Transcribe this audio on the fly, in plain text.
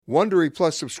Wondery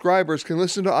Plus subscribers can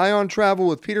listen to Ion Travel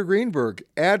with Peter Greenberg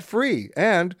ad-free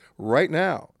and right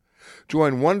now.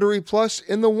 Join Wondery Plus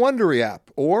in the Wondery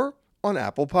app or on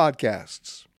Apple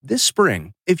Podcasts. This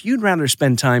spring, if you'd rather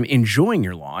spend time enjoying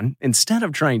your lawn instead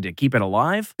of trying to keep it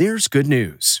alive, there's good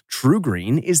news.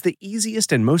 TruGreen is the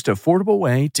easiest and most affordable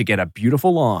way to get a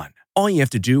beautiful lawn. All you have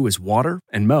to do is water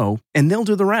and mow, and they'll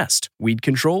do the rest. Weed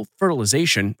control,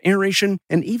 fertilization, aeration,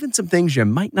 and even some things you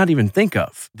might not even think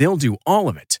of. They'll do all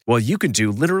of it, while you can do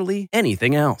literally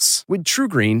anything else. With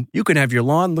TruGreen, you can have your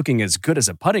lawn looking as good as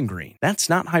a putting green. That's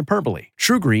not hyperbole.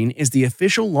 TruGreen is the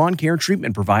official lawn care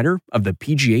treatment provider of the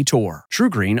PGA Tour.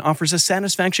 TruGreen offers a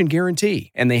satisfaction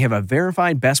guarantee, and they have a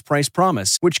verified best price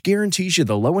promise, which guarantees you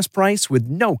the lowest price with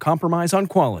no compromise on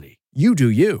quality. You do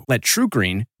you. Let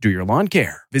TruGreen do your lawn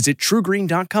care. Visit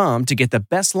TruGreen.com to get the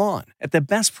best lawn at the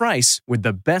best price with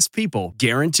the best people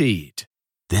guaranteed.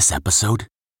 This episode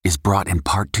is brought in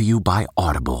part to you by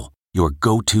Audible, your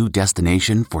go-to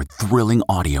destination for thrilling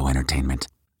audio entertainment.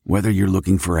 Whether you're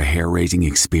looking for a hair-raising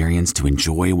experience to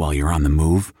enjoy while you're on the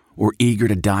move or eager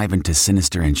to dive into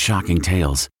sinister and shocking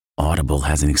tales, Audible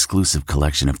has an exclusive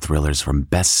collection of thrillers from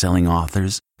best-selling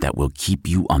authors that will keep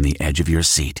you on the edge of your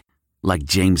seat. Like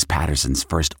James Patterson's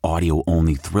first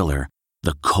audio-only thriller,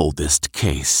 The Coldest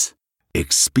Case.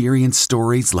 Experience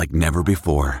stories like never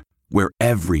before, where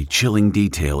every chilling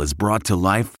detail is brought to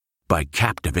life by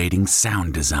captivating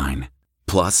sound design.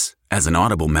 Plus, as an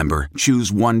Audible member,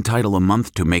 choose one title a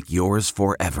month to make yours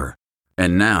forever.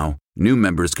 And now, new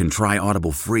members can try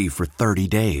Audible free for 30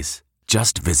 days.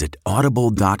 Just visit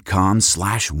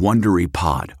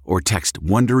audible.com/WonderyPod or text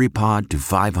WonderyPod to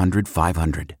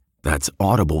 500-500. That's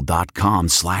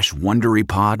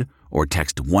audible.com/WonderyPod or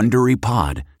text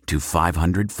WonderyPod to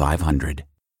 500-500.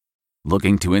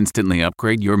 Looking to instantly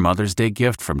upgrade your Mother's Day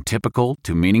gift from typical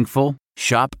to meaningful?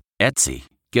 Shop Etsy.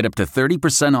 Get up to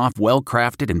 30% off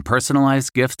well-crafted and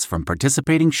personalized gifts from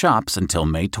participating shops until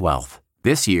May 12th.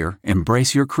 This year,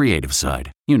 embrace your creative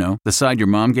side. You know, the side your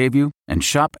mom gave you. And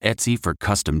shop Etsy for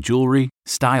custom jewelry,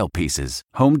 style pieces,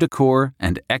 home decor,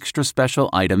 and extra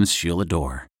special items she'll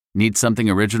adore. Need something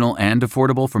original and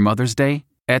affordable for Mother's Day?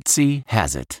 Etsy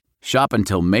has it. Shop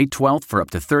until May 12th for up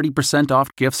to 30%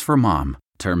 off gifts for mom.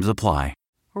 Terms apply.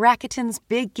 Rakuten's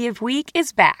Big Give Week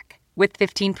is back with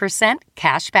 15%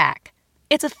 cash back.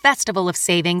 It's a festival of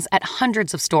savings at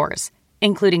hundreds of stores,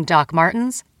 including Doc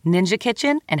Martens, Ninja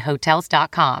Kitchen, and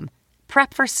Hotels.com.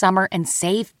 Prep for summer and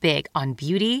save big on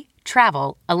beauty,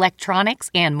 travel, electronics,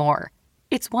 and more.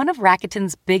 It's one of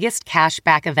Rakuten's biggest cash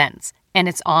back events, and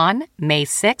it's on May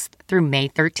 6th through May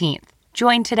 13th.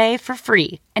 Join today for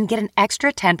free and get an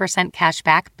extra 10% cash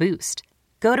back boost.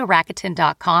 Go to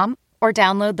Rakuten.com or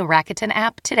download the Rakuten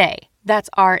app today. That's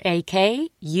RAKUTEN.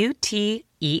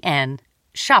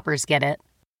 Shoppers get it.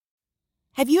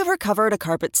 Have you ever covered a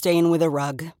carpet stain with a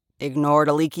rug? Ignored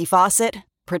a leaky faucet?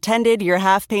 Pretended your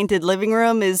half-painted living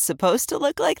room is supposed to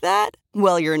look like that?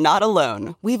 Well, you're not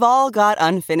alone. We've all got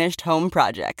unfinished home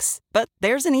projects. But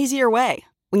there's an easier way.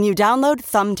 When you download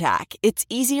Thumbtack, it's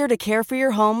easier to care for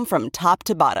your home from top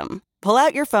to bottom. Pull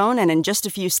out your phone and in just a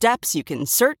few steps, you can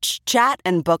search, chat,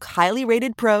 and book highly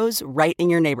rated pros right in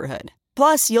your neighborhood.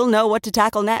 Plus, you'll know what to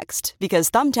tackle next because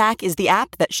Thumbtack is the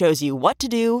app that shows you what to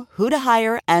do, who to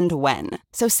hire, and when.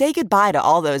 So say goodbye to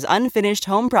all those unfinished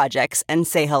home projects and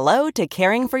say hello to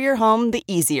caring for your home the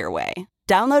easier way.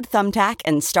 Download Thumbtack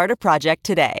and start a project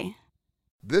today.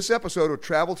 This episode of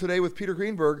Travel Today with Peter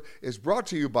Greenberg is brought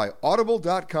to you by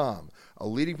Audible.com, a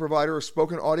leading provider of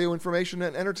spoken audio information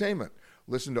and entertainment.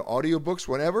 Listen to audiobooks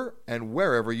whenever and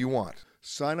wherever you want.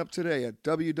 Sign up today at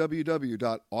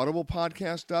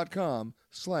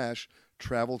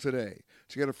www.audiblepodcast.com/travel today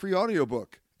to get a free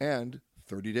audiobook and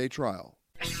 30-day trial.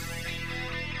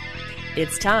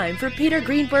 It's time for Peter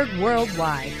Greenberg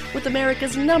Worldwide with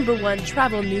America's #1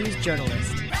 travel news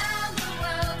journalist.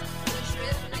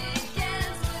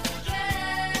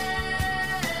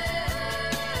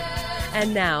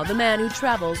 And now, the man who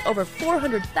travels over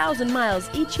 400,000 miles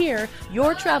each year,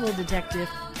 your travel detective,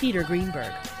 Peter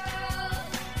Greenberg.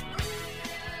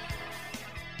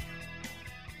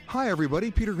 Hi,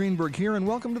 everybody. Peter Greenberg here, and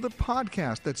welcome to the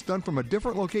podcast that's done from a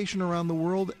different location around the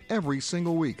world every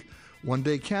single week. One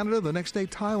day Canada, the next day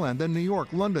Thailand, then New York,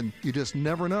 London. You just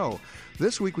never know.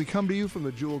 This week we come to you from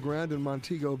the Jewel Grand in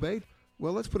Montego Bay.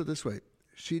 Well, let's put it this way.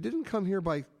 She didn't come here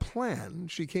by plan.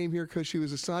 She came here because she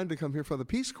was assigned to come here for the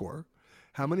Peace Corps.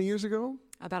 How many years ago?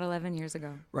 About 11 years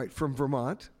ago. Right, from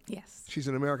Vermont. Yes. She's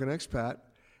an American expat.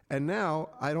 And now,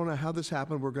 I don't know how this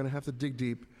happened. We're going to have to dig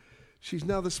deep. She's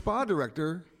now the spa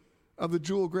director of the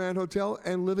Jewel Grand Hotel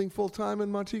and living full-time in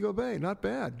Montego Bay. Not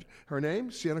bad. Her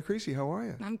name? Sienna Creasy. How are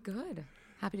you? I'm good.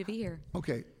 Happy to be here.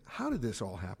 Okay, how did this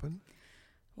all happen?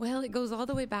 Well, it goes all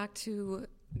the way back to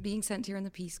being sent here in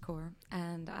the Peace Corps,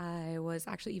 and I was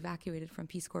actually evacuated from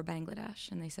Peace Corps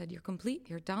Bangladesh, and they said, "You're complete,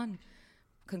 you're done.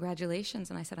 Congratulations."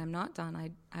 And I said, "I'm not done.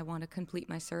 I want to complete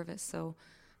my service." So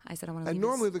I said, "I want to." And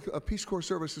normally a Peace Corps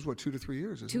service is what, 2 to 3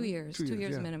 years? Isn't 2 it? years, 2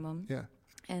 years yeah. minimum. Yeah.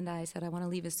 And I said, I want to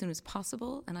leave as soon as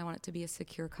possible, and I want it to be a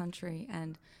secure country.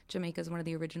 And Jamaica is one of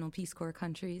the original Peace Corps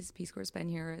countries. Peace Corps has been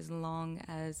here as long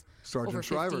as Sergeant over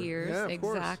 50 Shriver. years. Yeah, of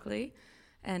course. Exactly.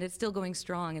 And it's still going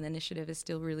strong, and the initiative is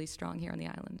still really strong here on the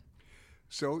island.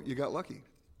 So you got lucky.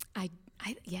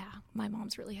 Yeah, my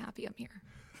mom's really happy I'm here.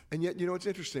 And yet, it's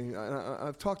interesting.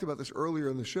 I've talked about this earlier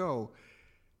in the show.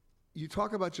 You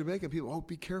talk about Jamaica, and people,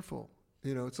 be careful.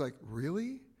 It's like,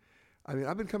 really? I mean,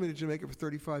 I've been coming to Jamaica for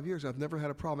 35 years. I've never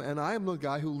had a problem. And I am the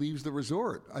guy who leaves the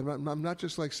resort. I'm not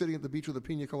just like sitting at the beach with a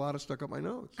pina colada stuck up my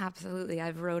nose. Absolutely.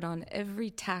 I've rode on every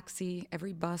taxi,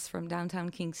 every bus from downtown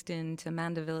Kingston to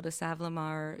Mandeville to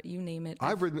Savlamar, you name it.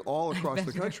 I've ridden all across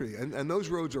the country, and those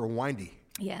roads are windy.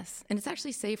 Yes. And it's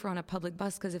actually safer on a public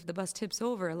bus because if the bus tips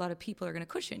over, a lot of people are going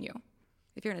to cushion you.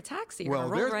 If you're in a taxi, you're going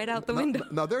to roll right out the window.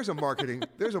 Now, there's a marketing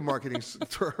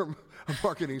term, a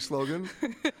marketing slogan.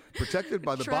 Protected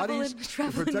by the bodies,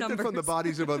 protected numbers. from the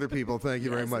bodies of other people. Thank you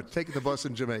very much. Take the bus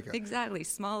in Jamaica. Exactly.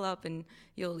 Small up and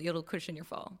you'll cushion your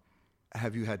fall.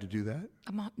 Have you had to do that?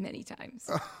 Many times.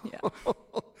 Yeah.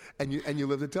 And you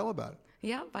live to tell about it.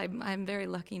 Yeah, I'm very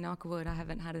lucky, knock wood, I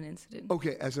haven't had an incident.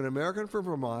 Okay, as an American from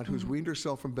Vermont who's weaned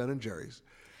herself from Ben and Jerry's,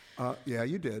 yeah,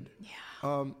 you did.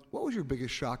 Yeah. What was your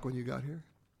biggest shock when you got here?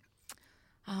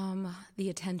 The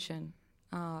attention,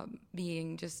 there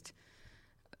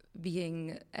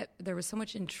was so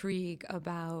much intrigue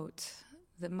about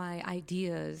my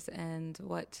ideas and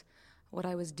what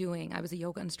I was doing. I was a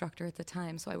yoga instructor at the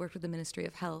time, so I worked with the Ministry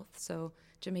of Health. So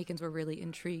Jamaicans were really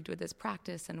intrigued with this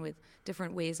practice and with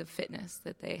different ways of fitness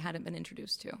that they hadn't been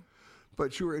introduced to.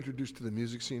 But you were introduced to the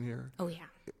music scene here? Oh, yeah.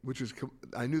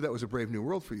 I knew that was a brave new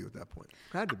world for you at that point.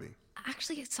 Had to be.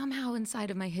 Actually, somehow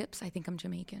inside of my hips, I think I'm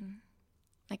Jamaican.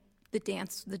 Like the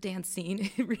dance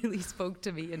scene, it really spoke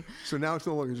to me. And so now it's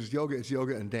no longer just yoga, it's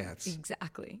yoga and dance.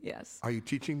 Exactly, yes. Are you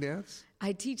teaching dance?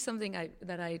 I teach something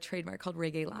that I trademark called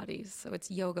Reggae Lattes. So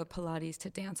it's yoga, Pilates to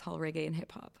dance hall, reggae, and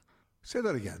hip hop. Say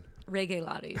that again. Reggae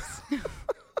Lattes.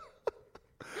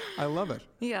 I love it.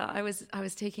 Yeah, I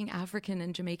was taking African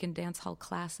and Jamaican dance hall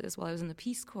classes while I was in the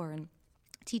Peace Corps and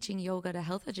teaching yoga to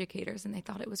health educators, and they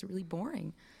thought it was really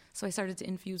boring. So I started to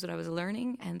infuse what I was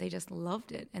learning, and they just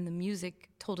loved it. And the music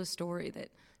told a story that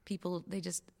people,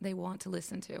 they want to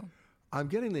listen to. I'm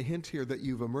getting the hint here that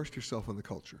you've immersed yourself in the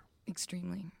culture.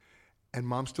 Extremely. And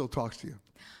Mom still talks to you?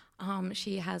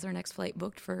 She has her next flight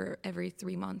booked for every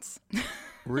 3 months.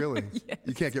 Really? Yes.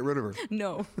 You can't get rid of her?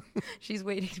 No. She's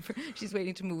waiting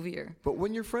to move here. But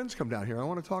when your friends come down here, I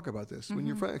want to talk about this.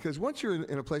 Because once you're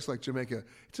in a place like Jamaica,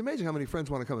 it's amazing how many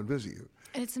friends want to come and visit you.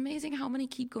 And it's amazing how many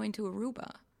keep going to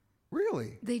Aruba.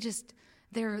 Really?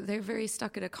 They're very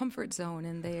stuck at a comfort zone,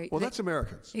 and that's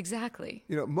Americans. Exactly.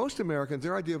 Most Americans,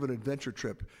 their idea of an adventure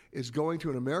trip is going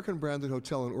to an American branded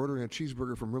hotel and ordering a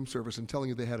cheeseburger from room service and telling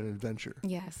you they had an adventure.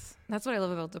 Yes, that's what I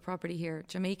love about the property here.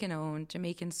 Jamaican owned,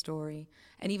 Jamaican story,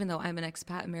 and even though I'm an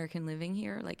expat American living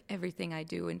here, like everything I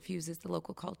do infuses the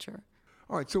local culture.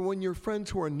 All right, so when your friends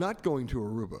who are not going to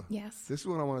Aruba, yes, this is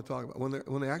what I want to talk about.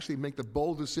 When they actually make the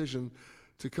bold decision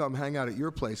to come hang out at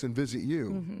your place and visit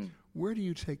you, where do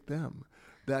you take them?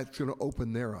 That's going to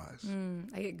open their eyes.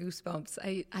 I get goosebumps.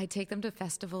 I take them to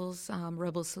festivals,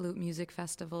 Rebel Salute Music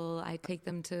Festival. I take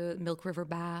them to Milk River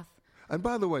Bath. And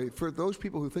by the way, for those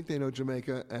people who think they know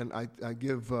Jamaica, and I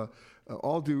give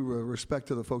all due respect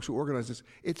to the folks who organize this,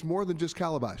 it's more than just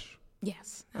Calabash.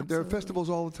 Yes, absolutely. There are festivals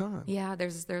all the time. Yeah,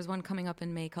 there's one coming up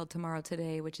in May called Tomorrow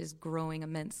Today, which is growing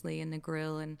immensely in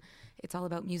Negril, and it's all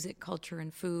about music, culture,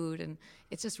 and food, and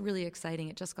it's just really exciting.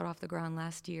 It just got off the ground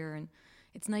last year, and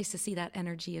it's nice to see that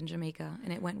energy in Jamaica,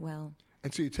 and it went well.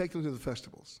 And so you take them to the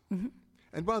festivals. Mm-hmm.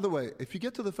 And by the way, if you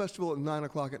get to the festival at 9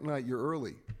 o'clock at night, you're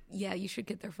early. Yeah, you should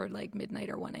get there for like midnight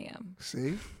or 1 a.m.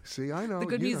 See, I know. The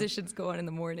good musicians go on in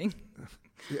the morning.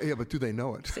 Yeah, but do they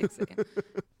know it? 6 again.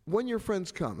 When your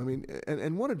friends come, I mean,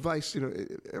 and one advice,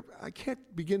 I can't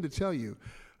begin to tell you,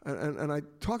 and I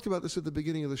talked about this at the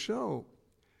beginning of the show,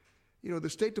 the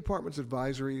State Department's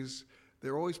advisories,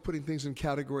 they're always putting things in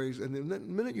categories, and the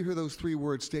minute you hear those 3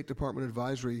 words, State Department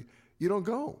advisory, you don't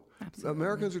go. Absolutely.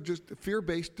 Americans are just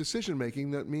fear-based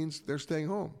decision-making that means they're staying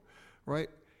home, right?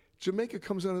 Jamaica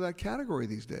comes under that category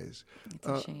these days. It's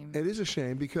a shame. It is a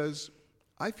shame because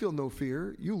I feel no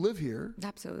fear. You live here.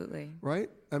 Absolutely. Right?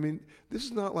 I mean, this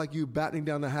is not like you battening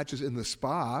down the hatches in the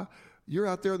spa You're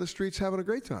out there in the streets having a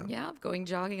great time. Yeah, going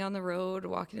jogging on the road,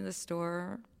 walking to the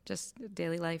store, just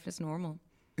daily life is normal.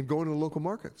 And going to the local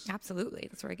markets. Absolutely.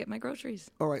 That's where I get my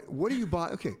groceries. All right. What do you buy?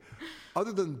 Okay.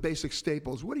 Other than basic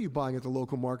staples, what are you buying at the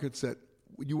local markets that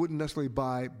you wouldn't necessarily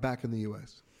buy back in the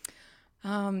U.S.?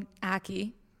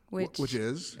 Ackee,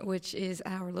 which is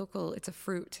our local, it's a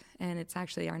fruit, and it's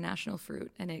actually our national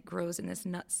fruit, and it grows in this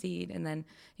nut seed, and then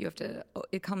you have to,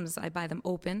 I buy them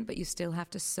open, but you still have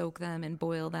to soak them and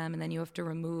boil them, and then you have to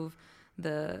remove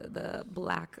the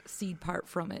black seed part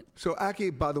from it. So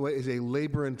ackee, by the way, is a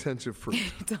labor-intensive fruit.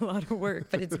 It's a lot of work,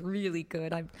 but it's really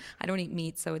good. I don't eat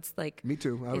meat, so it's like... Me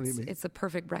too. I don't eat meat. It's the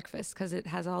perfect breakfast because it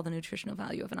has all the nutritional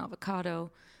value of an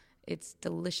avocado. It's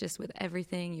delicious with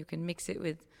everything. You can mix it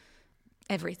with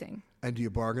everything. And do you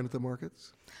bargain at the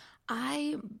markets?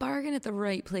 I bargain at the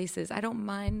right places. I don't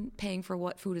mind paying for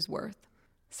what food is worth.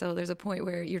 So there's a point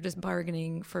where you're just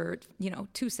bargaining for,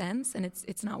 2 cents and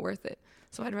it's not worth it.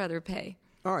 So I'd rather pay.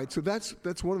 All right, so that's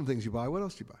one of the things you buy. What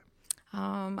else do you buy?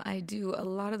 I do a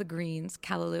lot of the greens.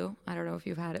 Callaloo. I don't know if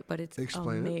you've had it, but it's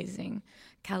amazing.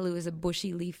 Callaloo is a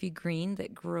bushy, leafy green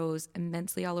that grows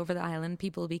immensely all over the island.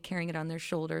 People will be carrying it on their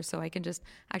shoulder, so I can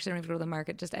I don't have to go to the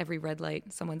market. Just every red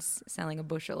light, someone's selling a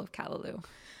bushel of callaloo.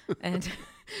 And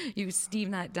you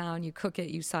steam that down, you cook it,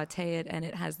 you saute it, and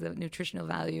it has the nutritional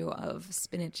value of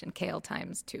spinach and kale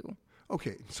times 2.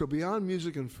 Okay, so beyond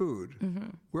music and food,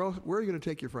 where are you going to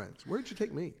take your friends? Where did you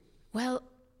take me? Well,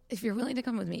 if you're willing to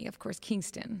come with me, of course,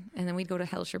 Kingston. And then we'd go to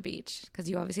Hellshire Beach because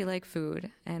you obviously like food.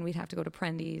 And we'd have to go to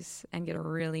Prendy's and get a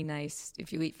really nice,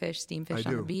 if you eat fish, steamed fish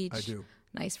on the beach. I do.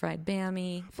 Nice fried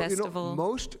bammy, But festival.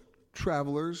 Most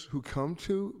travelers who come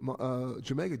to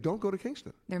Jamaica don't go to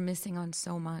Kingston. They're missing on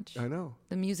so much. I know.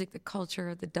 The music, the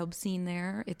culture, the dub scene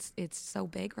there, it's so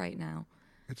big right now.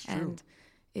 It's true. And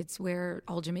it's where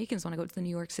all Jamaicans want to go to the New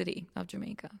York City of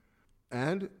Jamaica.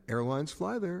 And airlines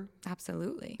fly there.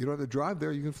 Absolutely. You don't have to drive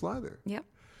there, you can fly there. Yep.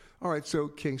 All right, so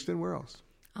Kingston, where else?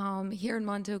 Here in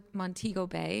Montego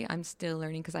Bay, I'm still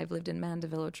learning because I've lived in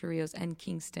Mandeville, Chorrillos, and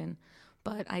Kingston.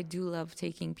 But I do love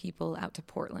taking people out to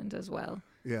Portland as well.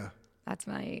 Yeah. That's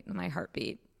my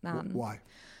heartbeat. Why?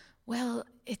 Well,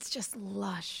 it's just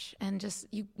lush and just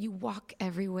you walk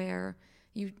everywhere.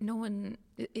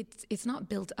 It's not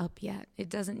built up yet. It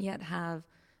doesn't yet have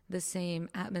the same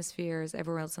atmosphere as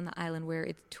everywhere else on the island where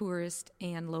it's tourist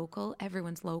and local.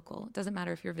 Everyone's local. It doesn't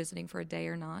matter if you're visiting for a day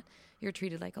or not. You're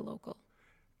treated like a local.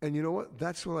 And you know what?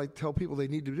 That's what I tell people they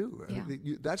need to do.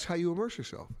 Yeah. That's how you immerse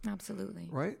yourself. Absolutely.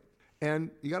 Right? And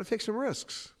you got to take some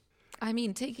risks. I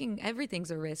mean,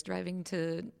 everything's a risk. Driving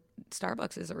to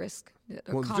Starbucks is a risk.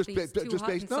 Well,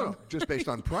 just based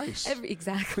on price.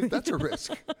 Exactly. That's a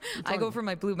risk. I go for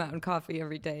my Blue Mountain coffee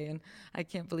every day, and I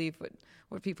can't believe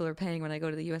what people are paying when I go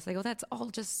to the U.S. I go, that's all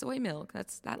just soy milk.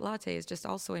 That latte is just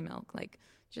all soy milk. Like,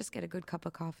 just get a good cup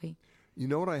of coffee. You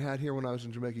know what I had here when I was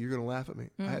in Jamaica? You're going to laugh at me.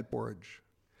 I had porridge.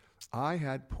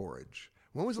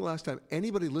 When was the last time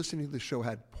anybody listening to the show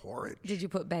had porridge? Did you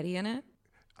put Betty in it?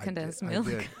 Condensed milk?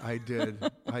 I did.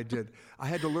 I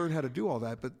had to learn how to do all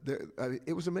that, but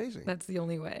it was amazing. That's the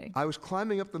only way. I was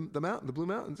climbing up the mountain, the Blue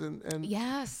Mountains, and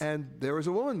yes, and there was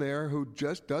a woman there who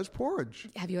just does porridge.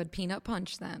 Have you had peanut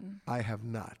punch then? I have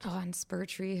not. Oh, on Spur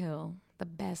Tree Hill, the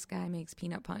best guy makes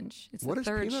peanut punch. It's what the is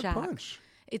third peanut shack. punch?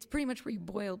 It's pretty much where you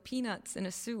boil peanuts in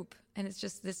a soup, and it's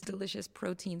just this delicious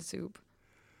protein soup.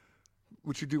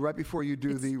 Which you do right before you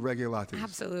do the regular lattes.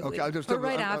 Absolutely. Okay, or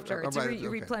right after. You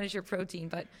replenish your protein,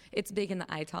 but it's big in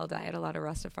the Ital diet. A lot of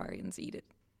Rastafarians eat it.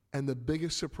 And the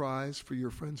biggest surprise for your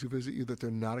friends who visit you that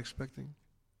they're not expecting?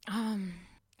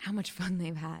 How much fun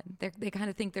they've had. They kind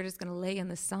of think they're just going to lay in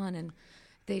the sun, and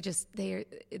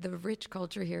the rich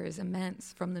culture here is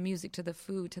immense. From the music to the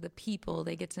food to the people,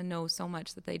 they get to know so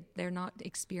much that they're not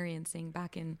experiencing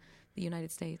back in the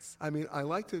United States. I mean, I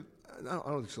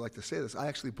don't just like to say this. I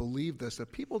actually believe this,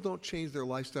 that people don't change their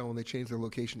lifestyle when they change their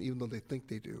location, even though they think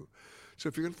they do. So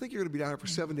if you're going to think you're going to be down here for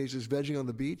 7 days just vegging on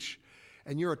the beach,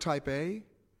 and you're a type A,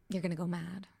 you're going to go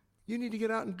mad. You need to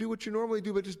get out and do what you normally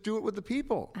do, but just do it with the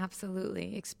people.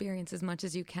 Absolutely. Experience as much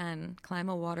as you can. Climb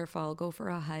a waterfall, go for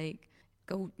a hike,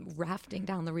 go rafting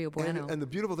down the Rio Bueno. And the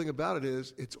beautiful thing about it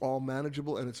is it's all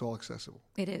manageable and it's all accessible.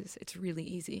 It is. It's really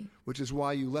easy. Which is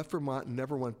why you left Vermont and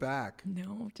never went back.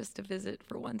 No, just to visit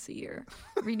for once a year.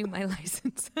 Renew my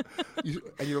license.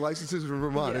 And your license is from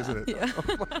Vermont, isn't it? Yeah. Oh,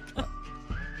 my God.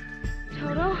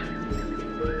 Toto,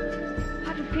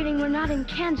 I have a feeling we're not in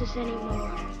Kansas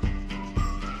anymore.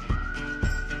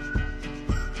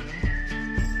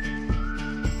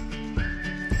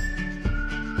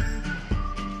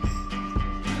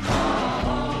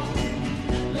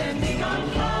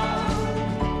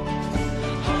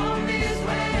 Home is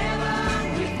wherever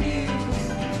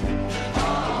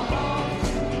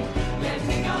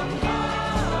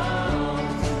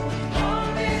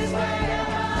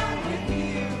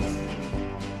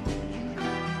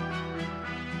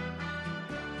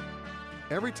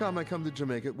every time I come to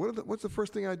Jamaica, what's the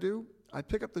first thing I do? I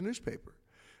pick up the newspaper.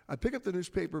 I pick up the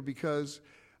newspaper because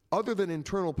other than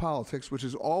internal politics, which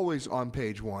is always on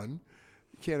page one,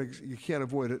 you can't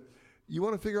avoid it, you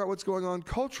want to figure out what's going on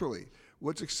culturally,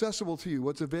 what's accessible to you,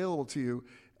 what's available to you.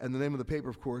 And the name of the paper,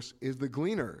 of course, is The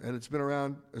Gleaner. And it's been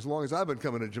around as long as I've been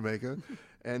coming to Jamaica.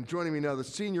 And joining me now, the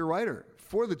senior writer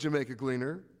for the Jamaica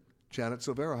Gleaner, Janet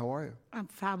Silvera. How are you? I'm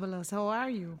fabulous. How are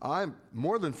you? I'm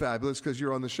more than fabulous because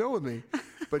you're on the show with me.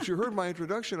 But you heard my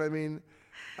introduction. I mean,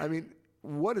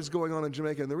 what is going on in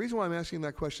Jamaica? And the reason why I'm asking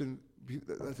that question,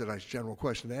 that's a nice general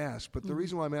question to ask, but the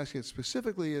reason why I'm asking it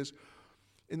specifically is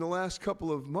in the last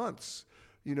couple of months,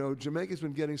 Jamaica's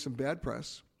been getting some bad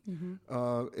press.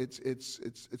 It's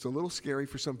a little scary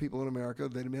for some people in America.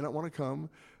 They may not want to come.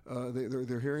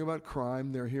 They're hearing about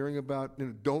crime. They're hearing about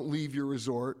don't leave your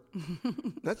resort.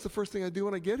 That's the first thing I do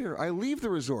when I get here. I leave the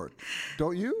resort.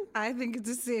 Don't you? I think it's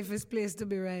the safest place to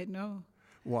be right now.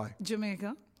 Why?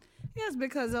 Jamaica. Yes,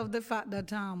 because of the fact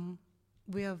that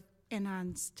we have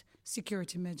enhanced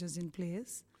security measures in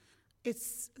place.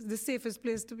 It's the safest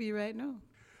place to be right now.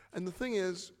 And the thing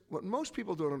is, what most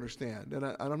people don't understand, and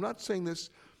I'm not saying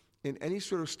this in any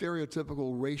sort of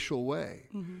stereotypical racial way,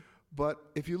 but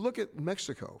if you look at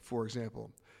Mexico, for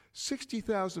example,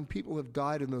 60,000 people have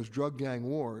died in those drug gang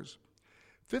wars.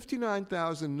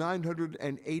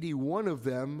 59,981 of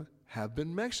them have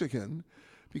been Mexican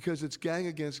because it's gang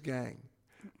against gang.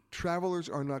 Travelers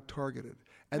are not targeted.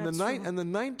 And the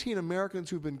 19 Americans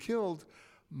who've been killed,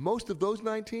 most of those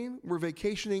 19 were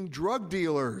vacationing drug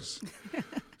dealers.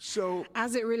 So,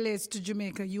 as it relates to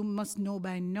Jamaica, you must know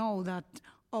by now that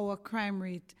our crime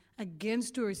rate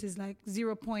against tourists is like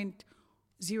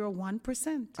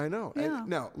 0.01%. I know. Yeah. And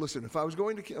now, listen, if I was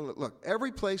going to look,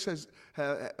 every place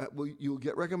you'll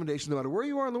get recommendations no matter where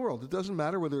you are in the world. It doesn't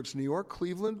matter whether it's New York,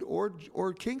 Cleveland,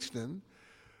 or Kingston,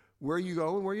 where you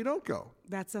go and where you don't go.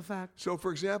 That's a fact. So,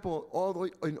 for example,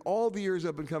 in all the years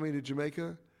I've been coming to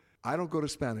Jamaica, I don't go to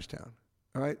Spanish Town,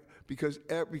 all right? Because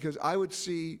I would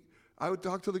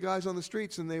talk to the guys on the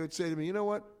streets, and they would say to me, you know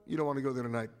what? You don't want to go there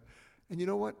tonight. And you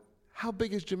know what? How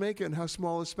big is Jamaica and how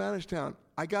small is Spanish Town?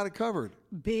 I got it covered.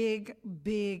 Big,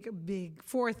 big, big.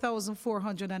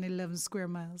 4,411 square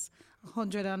miles,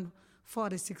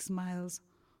 146 miles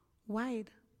wide.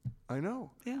 I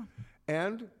know. Yeah.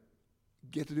 And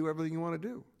get to do everything you want to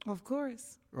do. Of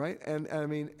course. Right? And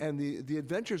the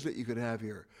adventures that you could have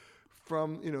here.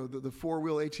 From the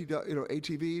four-wheel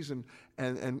ATVs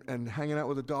and hanging out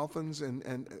with the dolphins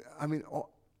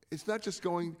it's not just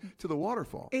going to the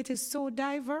waterfall. It is so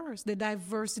diverse. The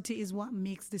diversity is what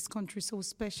makes this country so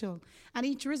special. And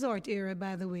each resort area,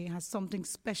 by the way, has something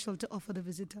special to offer the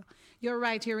visitor. You're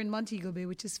right here in Montego Bay,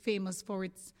 which is famous for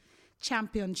its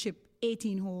championship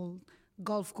 18-hole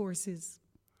golf courses.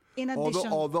 In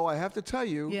addition, although I have to tell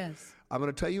you, yes, I'm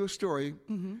going to tell you a story.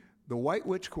 Mm-hmm. The White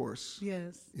Witch course.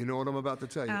 Yes. You know what I'm about to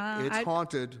tell you. It's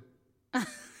haunted.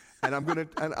 And I'm going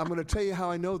to tell you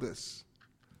how I know this.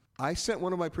 I sent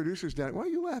one of my producers down. Why are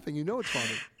you laughing? You know it's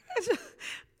haunted.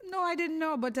 No, I didn't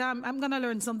know, but I'm going to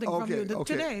learn something from you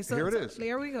today. So here it is.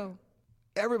 Here we go.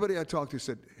 Everybody I talked to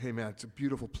said, "Hey man, it's a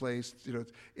beautiful place.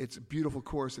 It's a beautiful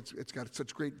course. It's got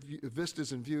such great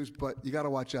vistas and views, but you got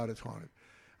to watch out. It's haunted."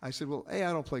 I said, "Well, I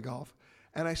don't play golf,"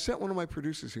 and I sent one of my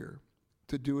producers here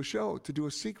to do a show, to do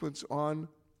a sequence on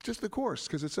just the course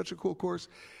because it's such a cool course.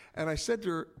 And I said to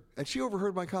her, and she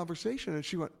overheard my conversation, and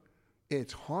she went,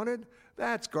 "It's haunted?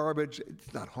 That's garbage.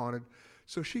 It's not haunted."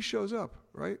 So she shows up,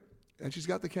 right? And she's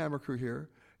got the camera crew here.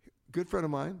 Good friend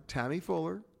of mine, Tammy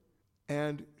Fuller.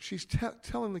 And she's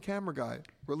telling the camera guy,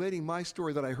 relating my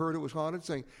story that I heard it was haunted,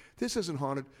 saying, "This isn't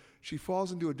haunted." She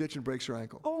falls into a ditch and breaks her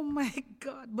ankle. Oh, my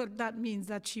God. But that means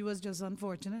that she was just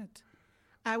unfortunate.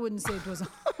 I wouldn't say it was.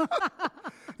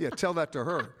 Yeah, tell that to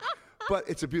her. But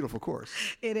it's a beautiful course.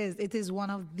 It is. It is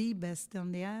one of the best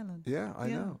on the island. Yeah, I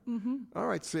know. Mm-hmm. All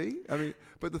right, see?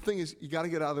 But the thing is, you got to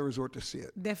get out of the resort to see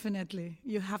it. Definitely.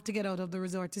 You have to get out of the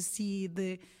resort to see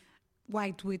the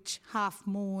White Witch, Half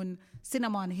Moon,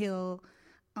 Cinnamon Hill,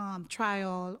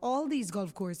 Trial, all these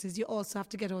golf courses. You also have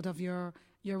to get out of your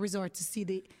resort to see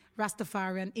the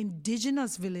Rastafarian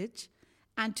indigenous village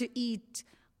and to eat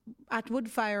at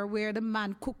Woodfire where the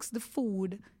man cooks the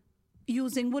food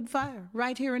using wood fire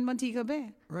right here in Montego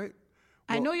Bay. Right.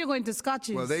 Well, I know you're going to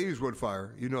Scotches. Well, they use wood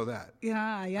fire. You know that. Yeah,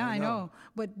 I know.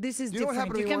 But this is different. What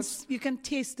happened to me once? You can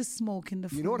taste the smoke in the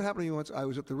food. You know what happened to me once? I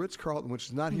was at the Ritz-Carlton, which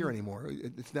is not here anymore.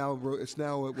 It's now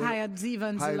Hyatt Ziva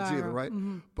and Zilara, right?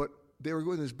 Mm-hmm. But they were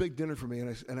going to this big dinner for me,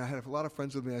 and I had a lot of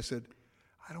friends with me. I said,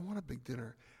 "I don't want a big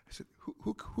dinner." I said,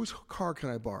 "Whose car can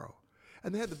I borrow?"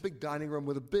 And they had the big dining room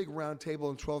with a big round table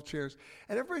and 12 chairs.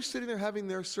 And everybody's sitting there having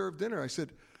their served dinner. I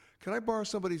said, can I borrow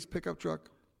somebody's pickup truck?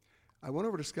 I went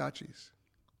over to Scotchy's.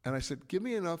 And I said, give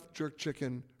me enough jerk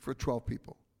chicken for 12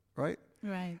 people, right?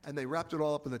 Right. And they wrapped it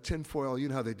all up in the tin foil. You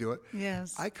know how they do it.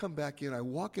 Yes. I come back in. I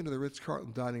walk into the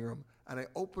Ritz-Carlton dining room, and I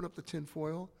open up the tin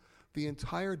foil. The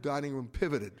entire dining room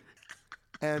pivoted.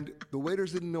 And the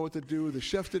waiters didn't know what to do. The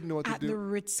chefs didn't know what to do. At the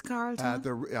Ritz-Carlton?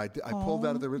 I pulled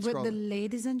out of the Ritz-Carlton. With the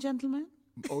ladies and gentlemen?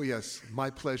 Oh, yes. My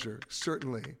pleasure.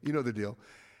 Certainly. You know the deal.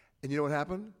 And you know what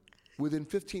happened? Within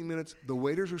 15 minutes, the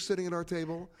waiters were sitting at our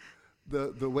table.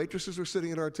 The waitresses were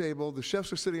sitting at our table. The chefs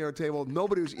were sitting at our table.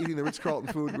 Nobody was eating the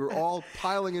Ritz-Carlton food. We were all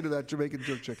piling into that Jamaican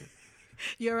jerk chicken.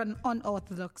 You're an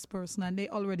unorthodox person, and they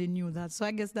already knew that. So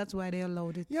I guess that's why they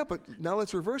allowed it. Yeah, but now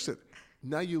let's reverse it.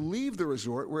 Now you leave the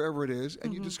resort, wherever it is,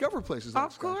 and you discover places like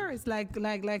Of course, like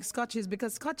Scotchies,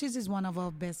 because Scotchies is one of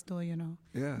our best, though, you know.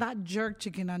 Yeah. That jerk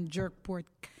chicken and jerk pork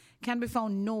can be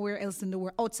found nowhere else in the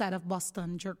world, outside of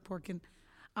Boston, jerk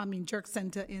Jerk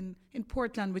Center in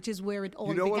Portland, which is where it all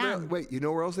began. You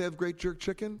know where else they have great jerk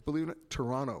chicken? Believe it or not,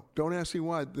 Toronto. Don't ask me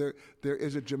why. There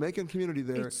is a Jamaican community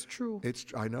there. It's true.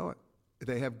 I know it.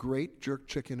 They have great jerk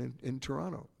chicken in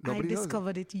Toronto. Nobody knows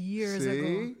discovered it years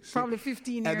ago. Probably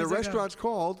 15 years ago. And the restaurant's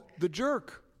called The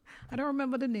Jerk. I don't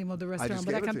remember the name of the restaurant,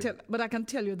 but I can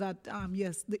tell you that,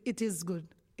 yes, it is good.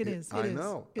 It is. I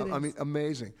know. I mean,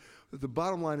 amazing. The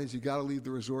bottom line is you got to leave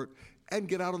the resort and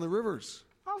get out on the rivers.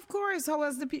 Of course. How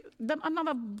else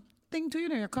another thing too,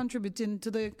 you're contributing to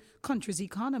the country's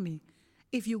economy.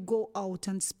 If you go out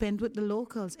and spend with the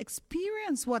locals,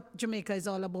 experience what Jamaica is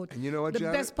all about. And you know what, the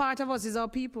Janet? best part of us is our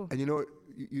people. And you know what?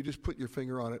 You just put your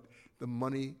finger on it. The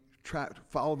money,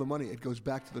 follow the money. It goes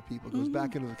back to the people. It goes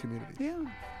back into the community. Yeah.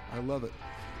 I love it.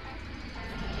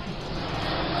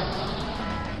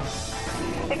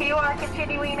 If you are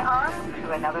continuing on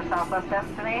to another Southwest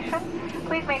destination,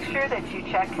 please make sure that you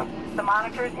check the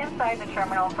monitors inside the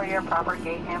terminal for your proper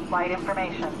gate and flight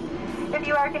information. If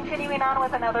you are continuing on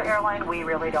with another airline, we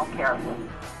really don't care.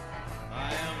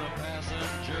 I am a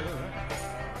passenger.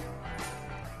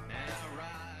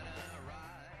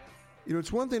 You know,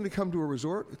 it's one thing to come to a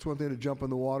resort. It's one thing to jump in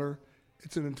the water.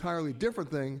 It's an entirely different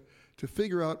thing to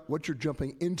figure out what you're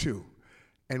jumping into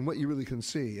and what you really can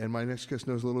see. And my next guest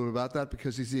knows a little bit about that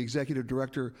because he's the executive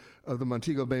director of the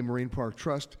Montego Bay Marine Park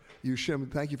Trust. Yushim,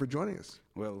 thank you for joining us.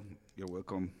 Well, you're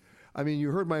welcome. I mean,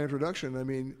 you heard my introduction. I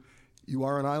mean, you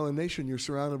are an island nation. You're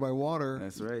surrounded by water.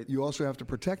 That's right. You also have to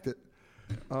protect it.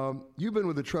 You've been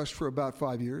with the Trust for about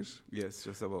 5 years. Yes,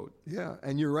 just about. Yeah,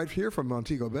 and you're right here from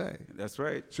Montego Bay. That's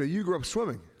right. So you grew up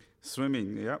swimming.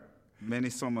 Swimming, yep. Many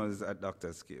summers at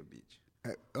Doctor's Cave Beach.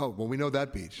 Well, we know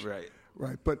that beach. Right.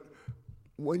 Right, but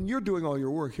when you're doing all your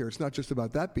work here, it's not just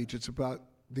about that beach, it's about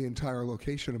the entire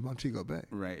location of Montego Bay.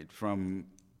 Right, from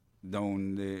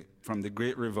the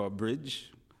Great River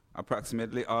Bridge,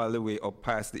 approximately all the way up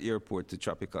past the airport to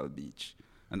Tropical Beach,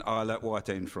 and all that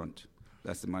water in front.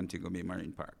 That's the Montego Bay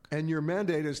Marine Park. And your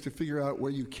mandate is to figure out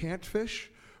where you can't fish,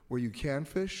 where you can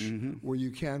fish, where you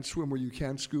can swim, where you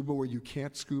can scuba, where you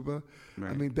can't scuba.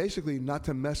 Right. I mean, basically not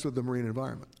to mess with the marine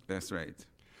environment. That's right.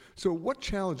 So what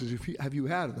challenges have you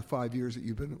had in the 5 years that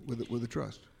you've been with the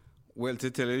Trust? Well, to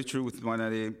tell you the truth, one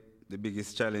of the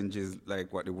biggest challenges,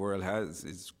 like what the world has,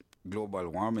 is global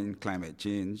warming, climate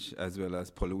change, as well as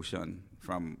pollution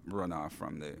from runoff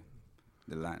from the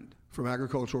land. From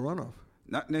agricultural runoff?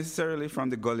 Not necessarily from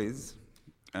the gullies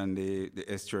and the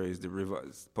estuaries, the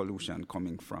rivers, pollution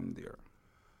coming from there.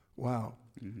 Wow.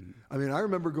 I mean, I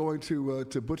remember going to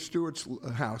Butch Stewart's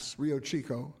house, Rio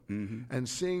Chico, and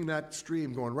seeing that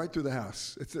stream going right through the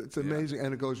house. It's amazing,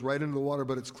 and it goes right into the water,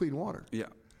 but it's clean water. Yeah.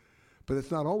 But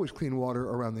it's not always clean water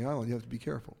around the island. You have to be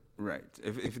careful. Right.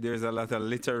 If there's a lot of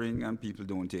littering and people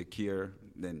don't take care,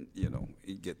 then,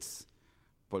 it gets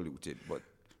polluted. But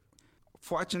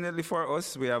fortunately for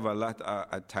us, we have a lot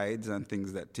of tides and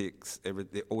things that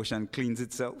the ocean cleans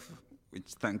itself,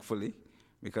 which thankfully,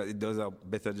 because it does a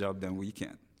better job than we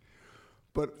can.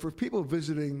 But for people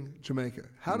visiting Jamaica,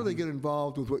 how do they get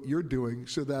involved with what you're doing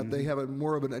so that they have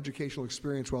more of an educational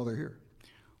experience while they're here?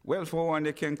 Well, for one,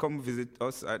 they can come visit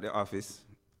us at the office,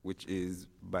 which is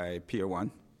by Pier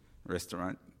 1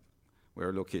 restaurant.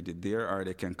 We're located there, or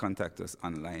they can contact us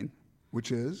online.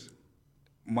 Which is?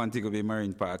 Montego Bay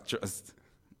Marine Park Trust.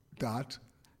 Dot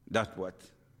what?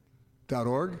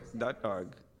 .org?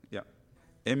 .org, yeah.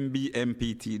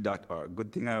 mbmpt.org.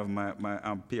 Good thing I have my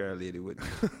PR lady with me.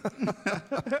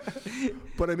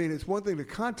 But I mean, it's one thing to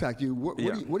contact you. What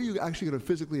are you actually going to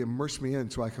physically immerse me in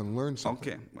so I can learn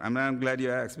something? Okay. I'm glad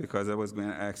you asked, because I was going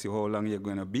to ask you how long you're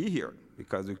going to be here,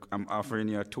 because I'm offering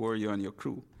you a tour, you and your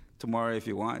crew, tomorrow if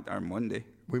you want, or Monday.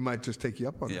 We might just take you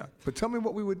up on that. But tell me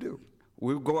what we would do.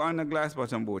 We'll go on a glass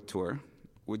bottom boat tour.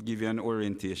 We'll give you an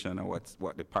orientation of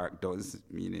what the park does,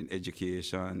 meaning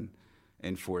education,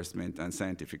 enforcement, and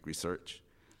scientific research.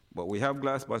 But we have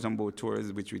glass bottom boat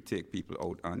tours which we take people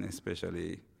out on,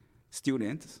 especially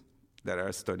students that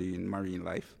are studying marine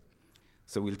life.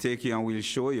 So we'll take you and we'll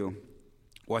show you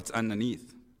what's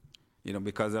underneath. You know,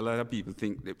 because a lot of people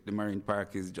think that the marine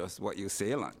park is just what you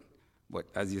sail on. But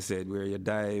as you said, where you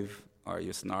dive or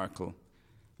you snorkel,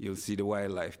 you'll see the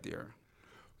wildlife there.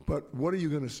 But what are you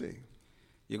going to see?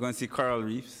 You're going to see coral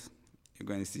reefs. You're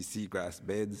going to see seagrass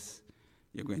beds.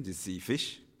 You're going to see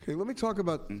fish. Okay, let me talk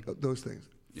about those things.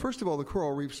 Yeah. First of all, the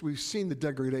coral reefs, we've seen the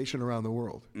degradation around the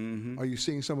world. Mm-hmm. Are you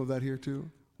seeing some of that here too?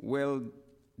 Well,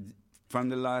 from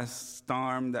the last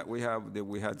storm that we had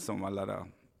a lot of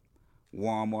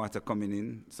warm water coming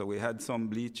in, so we had some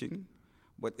bleaching,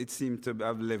 but it seemed to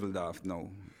have leveled off now.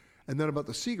 And then about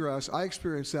the seagrass, I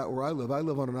experienced that where I live. I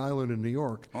live on an island in New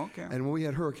York. Okay. And when we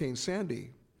had Hurricane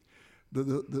Sandy,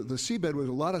 the seabed was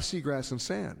a lot of seagrass and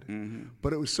sand. Mm-hmm.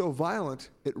 But it was so violent,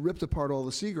 it ripped apart all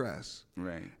the seagrass.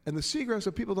 Right. And the seagrass,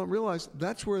 that people don't realize,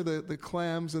 that's where the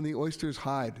clams and the oysters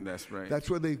hide. That's right. That's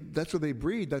where they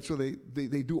breed. That's where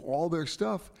they do all their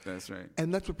stuff. That's right.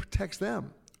 And that's what protects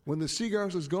them. When the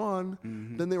seagrass was gone,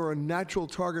 then they were a natural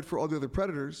target for all the other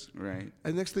predators. Right.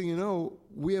 And next thing you know,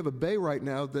 we have a bay right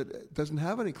now that doesn't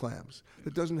have any clams,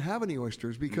 that doesn't have any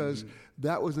oysters, because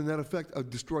that was the net effect of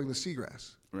destroying the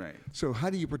seagrass. Right. So how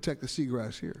do you protect the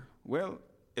seagrass here? Well,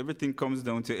 everything comes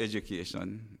down to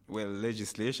education. Well,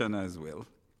 legislation as well.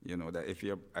 You know, that if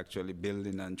you're actually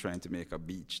building and trying to make a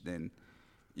beach, then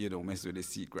you don't mess with the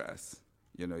seagrass.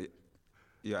 You know,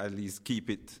 you at least keep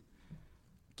it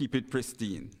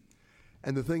pristine.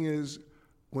 And the thing is,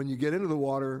 when you get into the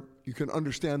water, you can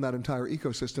understand that entire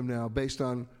ecosystem now based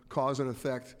on cause and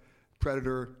effect,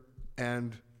 predator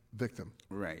and victim.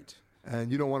 Right.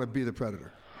 And you don't want to be the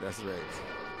predator. That's right.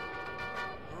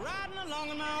 Riding along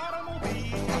in my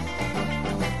automobile,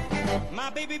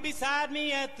 my baby beside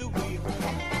me at the wheel,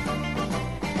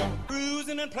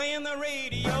 cruising and playing the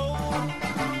radio,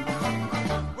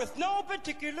 with no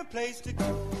particular place to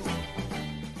go.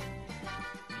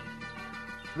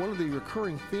 One of the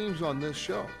recurring themes on this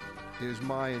show is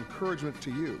my encouragement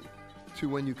to you to,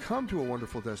 when you come to a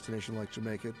wonderful destination like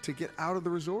Jamaica, to get out of the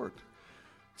resort,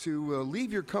 to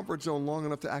leave your comfort zone long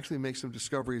enough to actually make some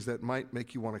discoveries that might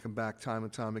make you want to come back time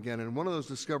and time again. And one of those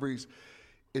discoveries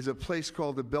is a place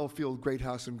called the Belfield Great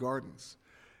House and Gardens.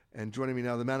 And joining me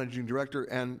now, the managing director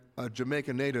and a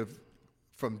Jamaica native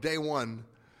from day one,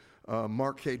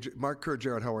 Mark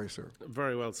Kerr-Jarrett. How are you, sir?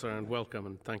 Very well, sir, and welcome,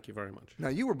 and thank you very much. Now,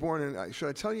 you were born in, should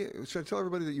I tell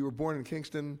everybody that you were born in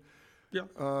Kingston? Yeah.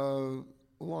 A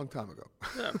long time ago.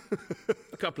 Yeah.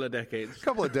 A couple of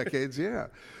decades. Yeah.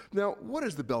 Now, what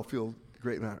is the Belfield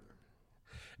Great Manor?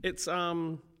 It's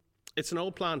an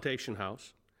old plantation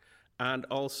house, and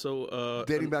also...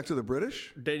 dating back to the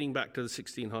British? Dating back to the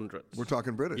 1600s. We're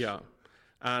talking British? Yeah.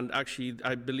 And actually,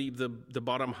 I believe the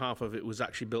bottom half of it was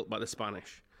actually built by the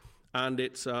Spanish. And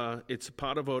it's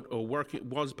part of a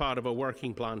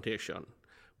working plantation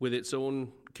with its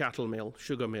own cattle mill,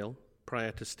 sugar mill,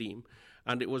 prior to steam.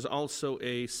 And it was also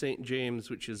a St. James,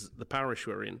 which is the parish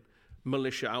we're in,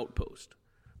 militia outpost,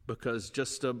 because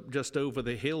just over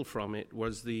the hill from it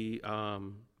was the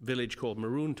village called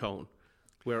Maroon Town,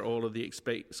 where all of the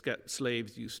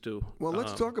slaves used to. Well,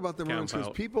 let's talk about the Maroons, because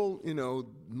people,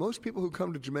 most people who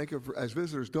come to Jamaica as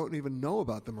visitors don't even know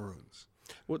about the Maroons.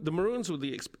 Well, the Maroons were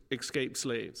the escaped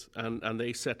slaves, and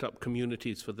they set up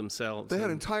communities for themselves. They had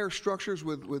entire structures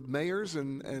with mayors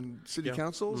and city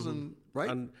councils, and right?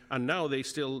 And now there is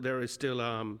still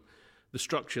the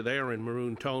structure there in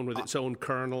Maroon Town with its own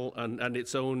colonel and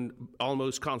its own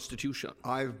almost constitution.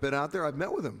 I've been out there. I've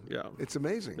met with him. Yeah. It's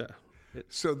amazing. Yeah.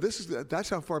 So that's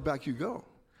how far back you go.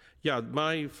 Yeah,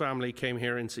 my family came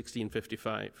here in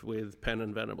 1655 with Penn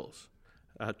and Venables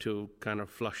to kind of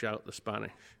flush out the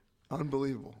Spanish.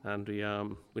 Unbelievable. And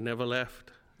we never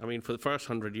left. I mean, for the first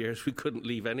 100 years, we couldn't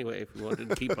leave anyway if we wanted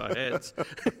to keep our heads.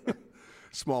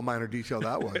 Small minor detail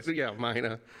that was. Yeah,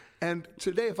 minor. And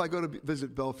today, if I go to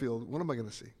visit Belfield, what am I going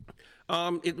to see?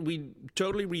 We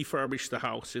totally refurbished the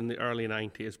house in the early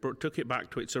 90s, but took it back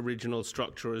to its original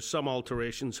structure, as some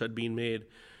alterations had been made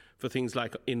for things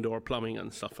like indoor plumbing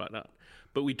and stuff like that.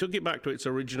 But we took it back to its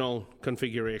original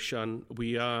configuration.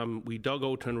 We dug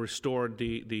out and restored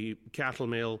the cattle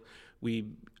mill.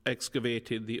 We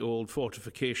excavated the old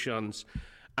fortifications.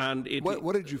 And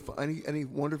what did you find? Any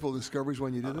wonderful discoveries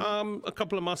when you did that? A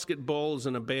couple of musket balls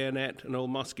and a bayonet, an old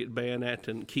musket bayonet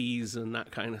and keys and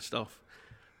that kind of stuff.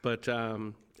 But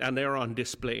and they're on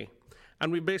display.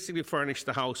 And we basically furnish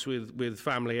the house with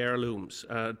family heirlooms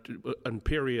and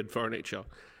period furniture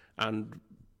and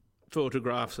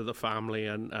photographs of the family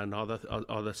and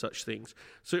other such things.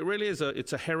 So it really is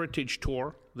it's a heritage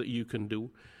tour that you can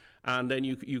do. And then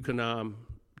you can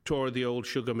tour the old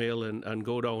sugar mill and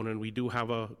go down, and we do have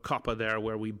a copper there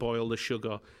where we boil the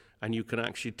sugar, and you can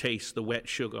actually taste the wet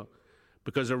sugar.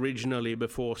 Because originally,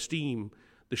 before steam,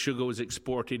 the sugar was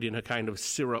exported in a kind of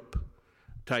syrup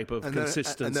type of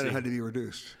consistency. And then it had to be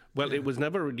reduced. Well, it was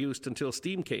never reduced until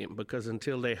steam came, because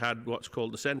until they had what's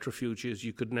called the centrifuges,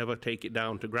 you could never take it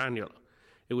down to granular.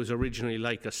 It was originally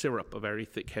like a syrup, a very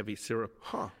thick, heavy syrup,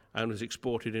 and was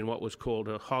exported in what was called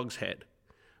a hogshead,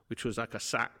 which was like a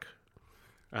sack.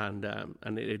 And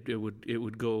it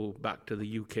would go back to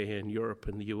the UK and Europe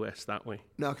and the US that way.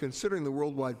 Now, considering the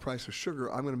worldwide price of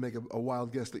sugar, I'm going to make a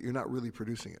wild guess that you're not really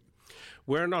producing it.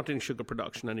 We're not in sugar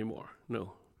production anymore,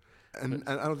 no. And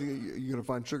I don't think you're going to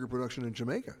find sugar production in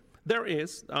Jamaica. There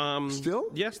is. Still?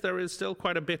 Yes, there is still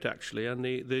quite a bit, actually. And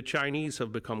the Chinese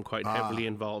have become quite heavily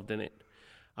involved in it.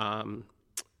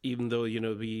 Even though,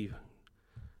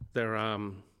 there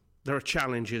are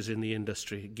challenges in the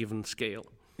industry, given scale.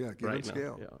 Yeah, given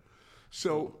scale. Yeah.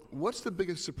 So what's the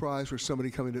biggest surprise for somebody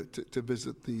coming to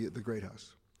visit the Great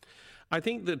House? I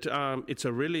think that it's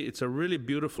a really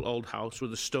beautiful old house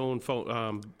with a stone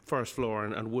first floor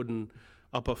and wooden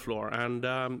upper floor. And,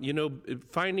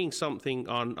 finding something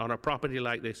on a property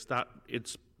like this, that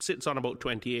it sits on about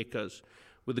 20 acres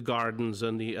with the gardens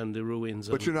and the ruins.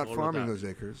 But you're not farming those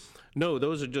acres? No,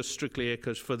 those are just strictly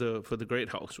acres for the Great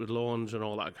House with lawns and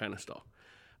all that kind of stuff.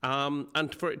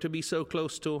 And for it to be so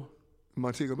close to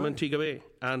Montego Bay,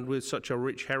 and with such a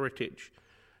rich heritage,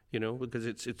 because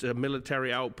it's a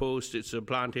military outpost, it's a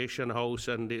plantation house,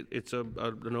 and it's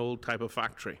an old type of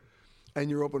factory. And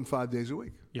you're open 5 days a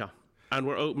week? Yeah. And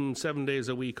we're open 7 days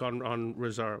a week on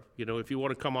reserve. If you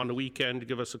want to come on the weekend,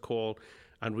 give us a call,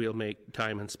 and we'll make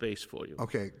time and space for you.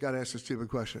 Okay, got to ask a stupid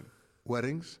question.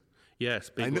 Weddings?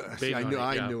 Yes, I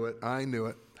knew it.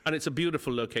 And it's a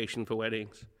beautiful location for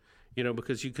weddings.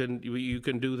 Because you can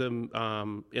do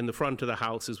them in the front of the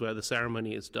house is where the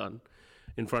ceremony is done,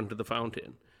 in front of the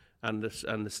fountain and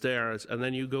the stairs, and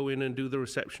then you go in and do the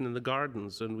reception in the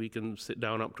gardens, and we can sit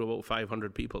down up to about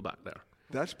 500 people back there.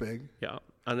 That's big. Yeah,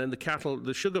 and then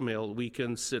the sugar mill, we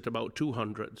can sit about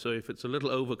 200. So if it's a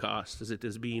little overcast, as it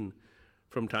has been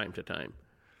from time to time,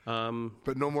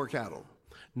 but no more cattle.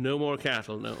 No more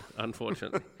cattle, no,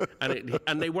 unfortunately.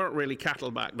 and they weren't really cattle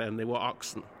back then; they were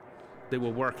oxen. They were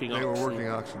working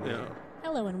oxen. Yeah.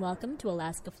 Hello and welcome to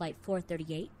Alaska Flight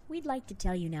 438. We'd like to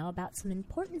tell you now about some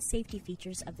important safety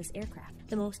features of this aircraft.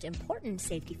 The most important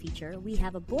safety feature we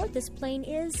have aboard this plane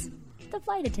is the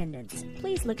flight attendants.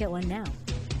 Please look at one now.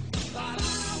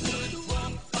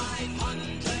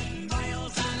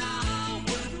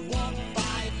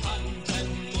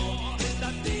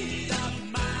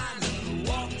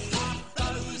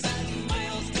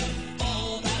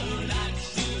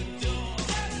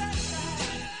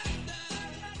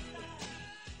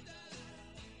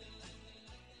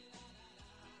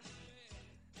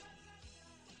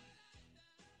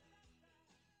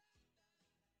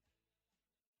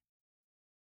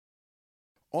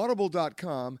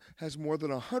 Audible.com has more than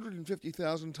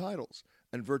 150,000 titles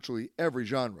and virtually every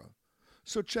genre.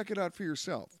 So check it out for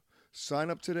yourself. Sign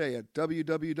up today at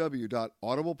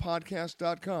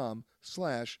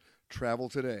www.audiblepodcast.com/travel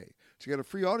today to get a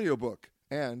free audiobook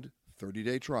and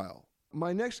 30-day trial.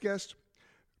 My next guest,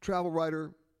 travel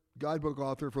writer, guidebook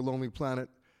author for Lonely Planet,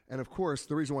 and of course,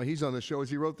 the reason why he's on the show is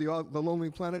he wrote the Lonely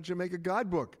Planet Jamaica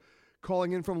Guidebook.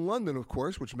 Calling in from London, of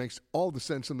course, which makes all the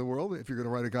sense in the world if you're going to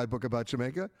write a guidebook about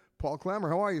Jamaica. Paul Clammer,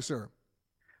 how are you, sir?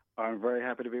 I'm very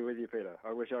happy to be with you, Peter.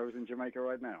 I wish I was in Jamaica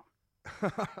right now.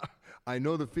 I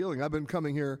know the feeling. I've been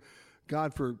coming here,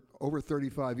 God, for over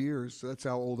 35 years. So that's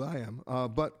how old I am.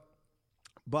 But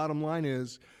bottom line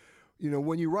is,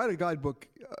 when you write a guidebook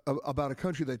about a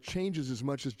country that changes as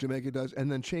much as Jamaica does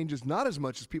and then changes not as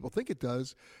much as people think it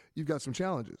does, you've got some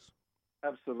challenges.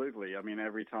 Absolutely. I mean,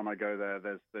 every time I go there,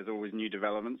 there's always new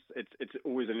developments. It's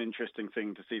always an interesting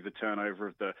thing to see the turnover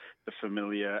of the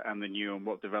familiar and the new, and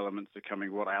what developments are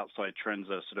coming, what outside trends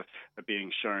are sort of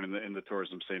being shown in the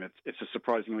tourism scene. It's a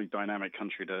surprisingly dynamic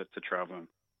country to travel in.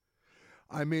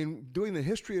 I mean, doing the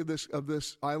history of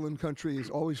this island country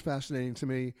is always fascinating to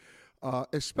me,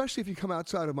 especially if you come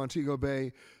outside of Montego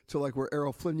Bay to like where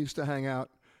Errol Flynn used to hang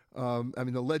out.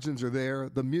 The legends are there.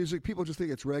 The music, people just think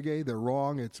it's reggae. They're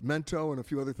wrong. It's mento and a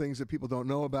few other things that people don't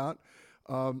know about.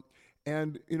 And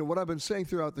what I've been saying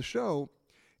throughout the show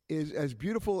is, as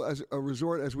beautiful as a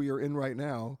resort as we are in right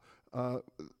now,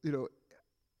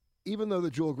 even though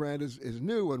the Jewel Grand is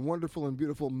new and wonderful and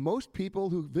beautiful, most people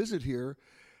who visit here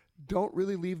don't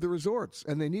really leave the resorts,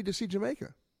 and they need to see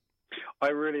Jamaica. I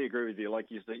really agree with you.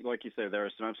 Like you say, there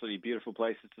are some absolutely beautiful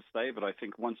places to stay, but I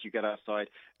think once you get outside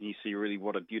and you see really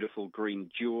what a beautiful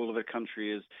green jewel of a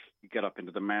country is, you get up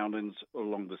into the mountains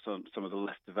along some of the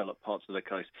less developed parts of the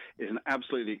coast. It's an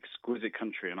absolutely exquisite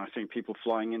country, and I think people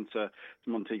flying into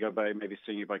Montego Bay, maybe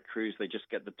seeing it by cruise, they just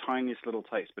get the tiniest little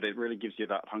taste, but it really gives you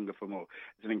that hunger for more.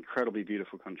 It's an incredibly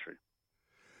beautiful country.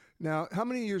 Now, how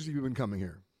many years have you been coming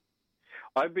here?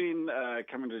 I've been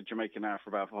coming to Jamaica now for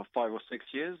about 5 or 6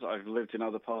 years. I've lived in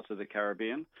other parts of the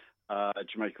Caribbean.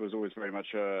 Jamaica was always very much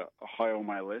high on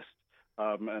my list.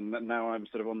 And now I'm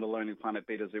sort of on the Lonely Planet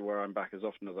beat, as it were. I'm back as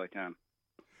often as I can.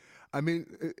 I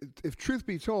mean, if truth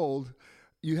be told,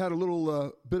 you had a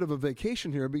little bit of a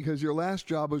vacation here because your last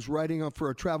job was writing up for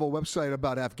a travel website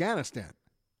about Afghanistan.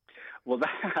 Well,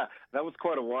 that was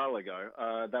quite a while ago.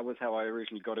 That was how I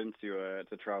originally got into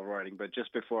to travel writing. But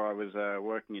just before I was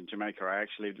working in Jamaica, I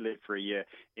actually lived for a year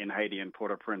in Haiti and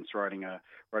Port-au-Prince, writing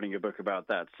a book about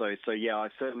that. So yeah,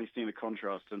 I've certainly seen a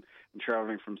contrast. And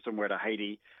traveling from somewhere to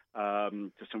Haiti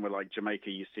to somewhere like Jamaica,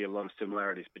 you see a lot of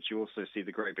similarities, but you also see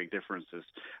the great big differences.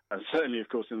 Certainly, of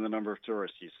course, in the number of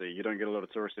tourists you see. You don't get a lot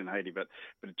of tourists in Haiti, but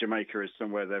Jamaica is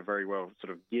somewhere they're very well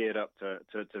sort of geared up to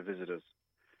visitors.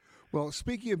 Well,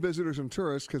 speaking of visitors and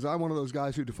tourists, because I'm one of those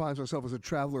guys who defines myself as a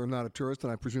traveler and not a tourist,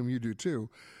 and I presume you do too.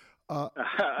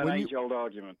 An age-old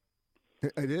argument.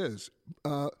 It is.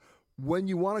 When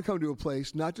you want to come to a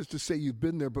place, not just to say you've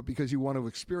been there, but because you want to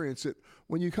experience it,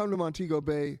 when you come to Montego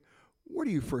Bay, where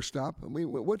do you first stop? I mean,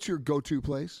 what's your go-to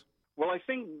place? Well, I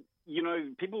think,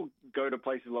 people go to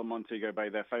places like Montego Bay.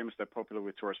 They're famous. They're popular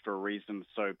with tourists for a reason.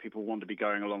 So people want to be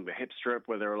going along the hip strip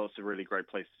where there are lots of really great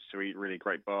places to eat, really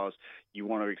great bars. You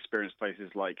want to experience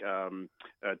places like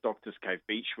Doctor's Cave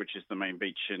Beach, which is the main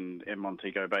beach in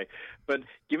Montego Bay. But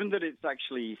given that it's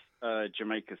actually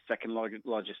Jamaica's second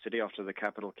largest city after the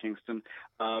capital, Kingston,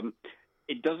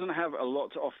 it doesn't have a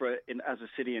lot to offer as a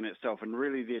city in itself. And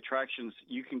really the attractions,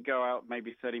 you can go out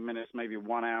maybe 30 minutes, maybe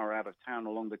 1 hour out of town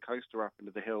along the coast or up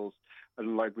into the hills.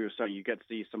 And like we were saying, you get to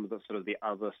see some of the sort of the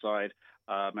other side,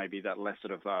 maybe that less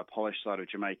sort of polished side of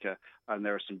Jamaica. And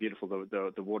there are some beautiful,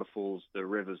 the waterfalls, the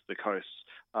rivers, the coasts.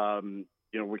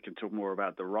 We can talk more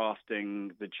about the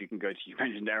rafting that you can go to. You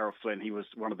mentioned Errol Flynn. He was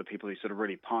one of the people who sort of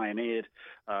really pioneered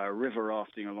river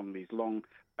rafting along these long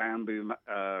bamboo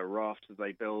rafts that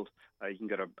they build. You can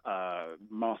go to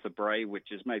Martha Brae,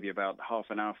 which is maybe about half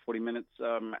an hour, 40 minutes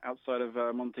outside of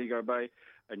Montego Bay,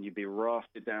 and you'd be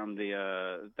rafted down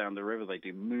the river. They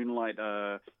do moonlight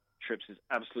trips. It's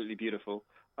absolutely beautiful.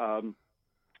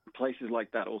 Places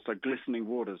like that, also glistening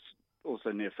waters.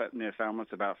 Also near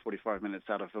Falmouth, about 45 minutes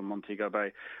out of Montego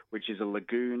Bay, which is a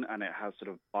lagoon, and it has sort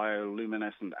of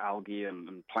bioluminescent algae and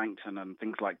plankton and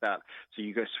things like that. So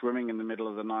you go swimming in the middle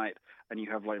of the night, and you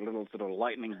have like little sort of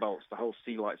lightning bolts. The whole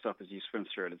sea lights up as you swim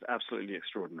through it. It's absolutely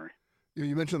extraordinary.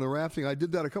 You mentioned the rafting. I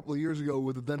did that a couple of years ago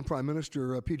with the then Prime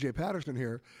Minister, P.J. Patterson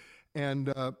here,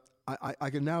 and I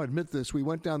can now admit this. We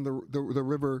went down the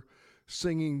river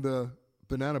singing the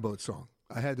Banana Boat song.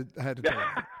 I had to tell you.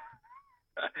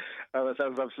 Oh, that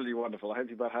sounds absolutely wonderful. I hope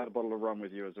you both had a bottle of rum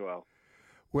with you as well.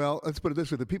 Well, let's put it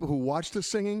this way. The people who watched us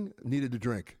singing needed to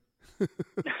drink.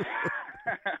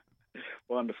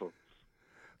 Wonderful.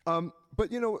 But,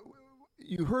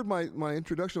 you heard my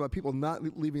introduction about people not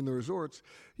leaving the resorts.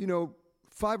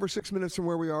 5 or 6 minutes from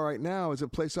where we are right now is a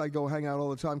place I go hang out all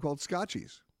the time called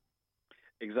Scotchies.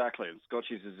 Exactly. And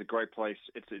Scotchies is a great place.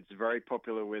 It's very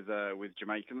popular with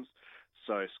Jamaicans.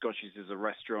 So Scotchies is a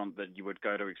restaurant that you would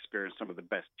go to experience some of the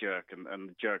best jerk, and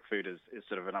the jerk food is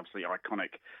sort of an absolutely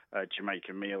iconic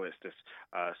Jamaican meal. It's this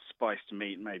spiced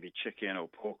meat, maybe chicken or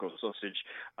pork or sausage,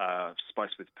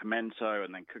 spiced with pimento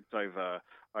and then cooked over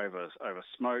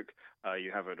smoke.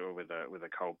 You have it with a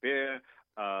cold beer.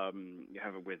 You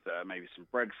have it with maybe some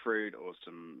breadfruit or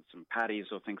some patties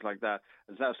or things like that.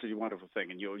 It's an absolutely wonderful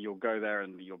thing, and you'll go there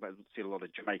and you'll see a lot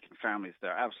of Jamaican families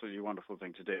there. Absolutely wonderful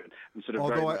thing to do, and sort of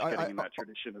very much getting in that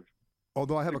tradition of.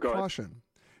 Although I have a caution,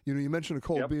 you mentioned a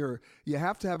cold beer. You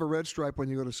have to have a red stripe when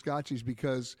you go to Scotchies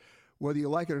because whether you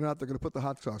like it or not, they're going to put the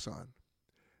hot sauce on.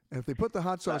 And if they put the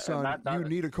hot sauce on, you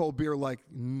need a cold beer like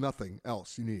nothing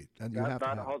else you need. And you have to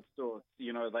have that hot sauce,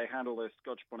 they handle their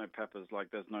Scotch bonnet peppers like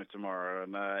there's no tomorrow.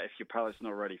 And if your palate's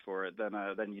not ready for it, then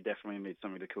you definitely need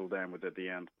something to cool down with at the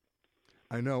end.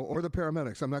 I know, or the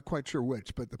paramedics. I'm not quite sure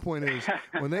which, but the point is,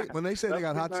 when they say they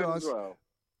got hot sauce,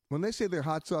 when they say they're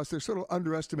hot sauce, they're sort of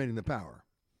underestimating the power.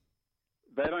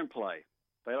 They don't play.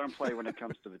 They don't play when it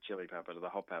comes to the chili pepper, to the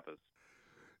hot peppers.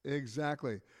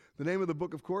 Exactly. The name of the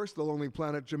book, of course, The Lonely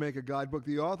Planet Jamaica Guidebook.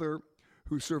 The author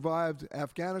who survived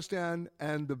Afghanistan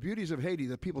and the beauties of Haiti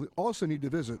that people also need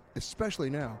to visit, especially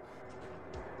now.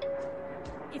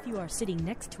 If you are sitting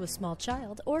next to a small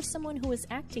child or someone who is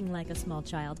acting like a small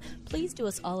child, please do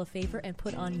us all a favor and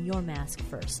put on your mask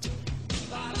first.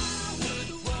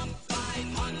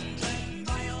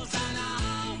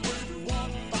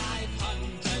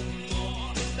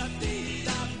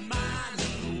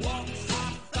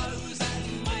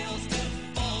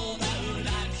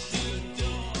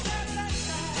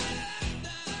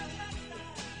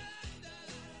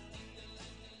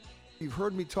 You've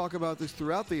heard me talk about this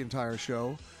throughout the entire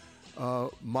show.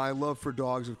 My love for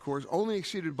dogs, of course, only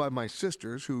exceeded by my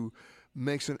sister's, who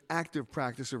makes an active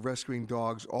practice of rescuing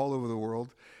dogs all over the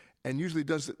world, and usually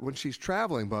does it when she's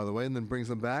traveling, by the way, and then brings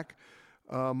them back.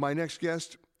 My next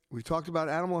guest, we talked about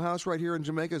Animal House right here in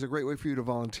Jamaica. Is a great way for you to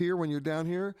volunteer when you're down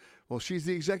here. Well, she's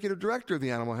the executive director of the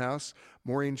Animal House,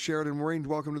 Maureen Sheridan. Maureen,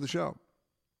 welcome to the show.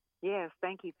 Yes,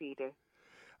 thank you, Peter.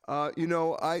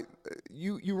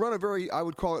 You run a very, I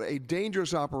would call it a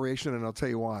dangerous operation, and I'll tell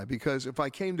you why. Because if I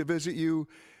came to visit you,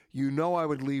 you know I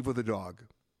would leave with a dog.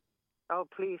 Oh,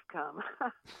 please come.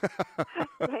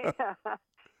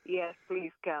 Yes,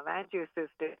 please come. And your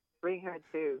sister. Bring her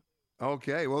too.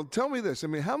 Okay. Well, tell me this. I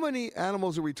mean, how many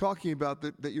animals are we talking about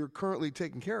that you're currently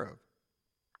taking care of?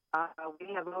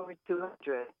 We have over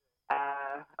 200,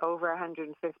 over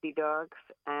 150 dogs,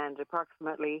 and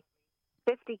approximately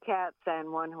 50 cats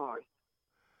and 1 horse.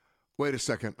 Wait a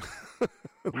second.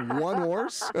 1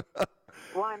 horse?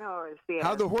 1 horse, yes.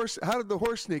 How did the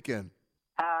horse sneak in?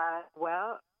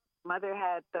 Well, Mother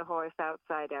had the horse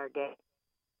outside our gate,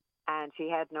 and she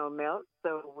had no milk,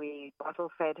 so we bottle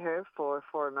fed her for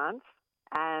 4 months,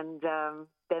 and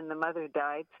then the mother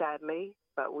died, sadly,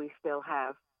 but we still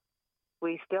have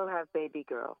baby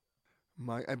girl.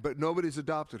 But nobody's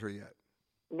adopted her yet.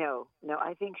 No,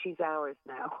 I think she's ours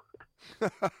now.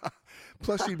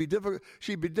 Plus, she'd be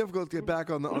difficult to get back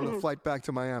on the flight back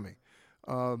to Miami.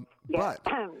 Yes. But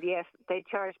yes, they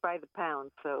charge by the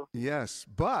pound. So yes,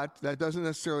 but that doesn't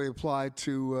necessarily apply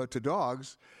to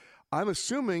dogs. I'm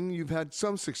assuming you've had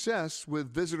some success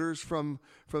with visitors from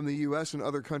the U.S. and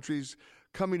other countries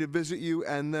coming to visit you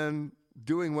and then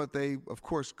doing what they, of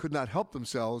course, could not help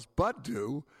themselves but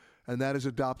do, and that is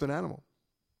adopt an animal.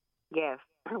 Yes.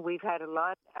 We've had a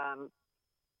lot.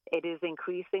 It is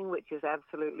increasing, which is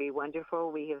absolutely wonderful.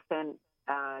 We have sent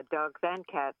dogs and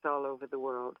cats all over the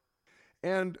world.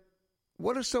 And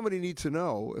what does somebody need to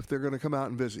know if they're going to come out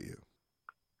and visit you?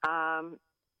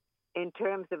 In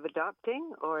terms of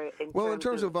adopting, or in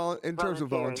terms of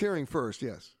volunteering first,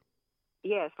 yes.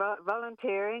 Yes,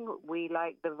 volunteering. We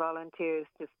like the volunteers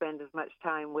to spend as much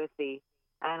time with the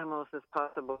animals as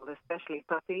possible, especially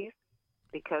puppies,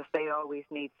 because they always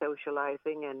need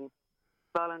socializing, and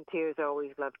volunteers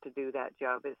always love to do that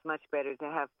job. It's much better to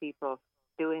have people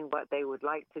doing what they would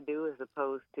like to do as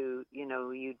opposed to,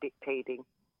 you dictating,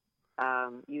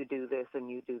 you do this and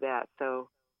you do that. So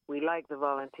we like the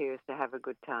volunteers to have a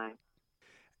good time.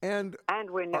 And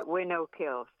we're no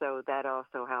kill, so that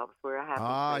also helps. We're a happy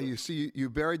place. You see, you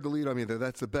buried the lead on me there.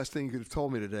 That's the best thing you could have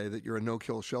told me today, that you're a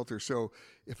no-kill shelter. So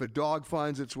if a dog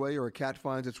finds its way, or a cat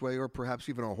finds its way, or perhaps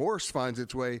even a horse finds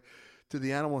its way to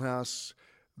the Animal House,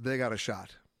 they got a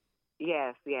shot.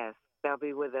 Yes. They'll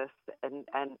be with us, and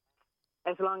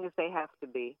as long as they have to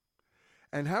be.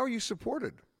 And how are you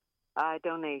supported?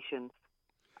 Donations.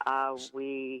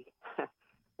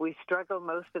 We struggle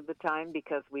most of the time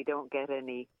because we don't get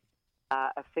any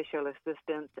official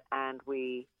assistance, and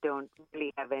we don't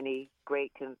really have any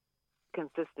great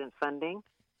consistent funding.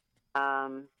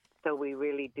 So we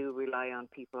really do rely on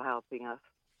people helping us.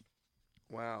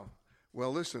 Wow.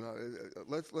 Well, listen,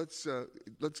 let's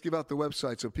give out the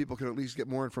website so people can at least get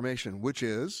more information, which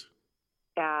is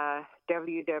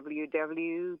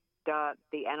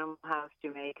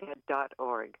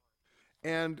www.theanimalhousejamaica.org.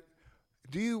 And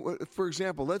do you, for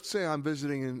example, let's say I'm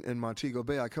visiting in Montego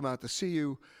Bay. I come out to see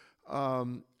you.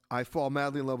 I fall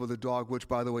madly in love with a dog, which,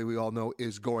 by the way, we all know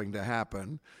is going to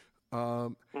happen.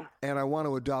 And I want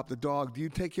to adopt a dog. Do you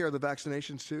take care of the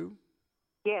vaccinations too?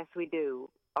 Yes, we do.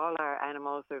 All our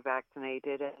animals are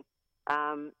vaccinated.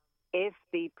 And if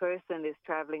the person is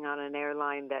traveling on an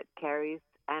airline that carries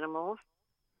animals,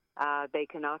 they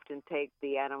can often take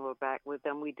the animal back with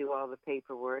them. We do all the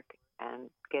paperwork and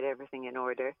get everything in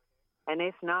order. And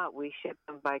if not, we ship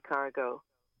them by cargo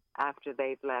after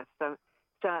they've left. Some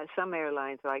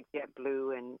airlines like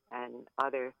JetBlue and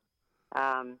other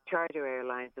charter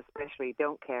airlines especially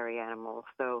don't carry animals.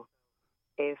 So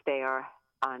if they are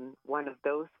on one of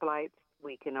those flights,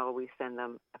 we can always send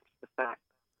them after the fact.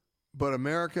 But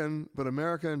American,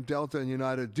 Delta, and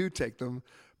United do take them.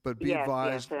 But be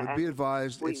advised,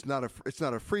 it's not a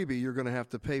freebie. You're going to have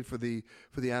to pay for the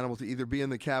animal to either be in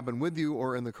the cabin with you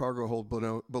or in the cargo hold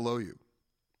below you.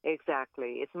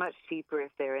 Exactly. It's much cheaper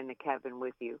if they're in the cabin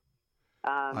with you.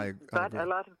 I but agree. A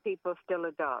lot of people still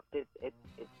adopt. It's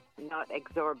not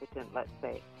exorbitant, let's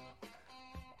say.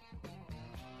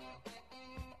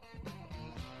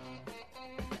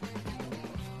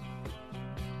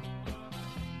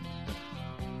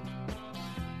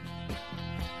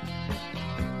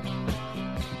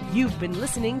 You've been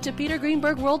listening to Peter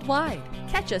Greenberg Worldwide.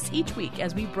 Catch us each week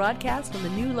as we broadcast from a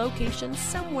new location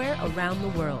somewhere around the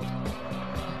world.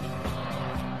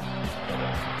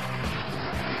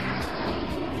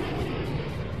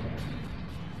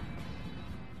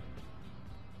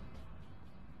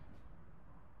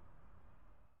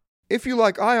 If you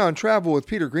like Ion Travel with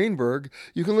Peter Greenberg,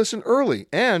 you can listen early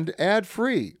and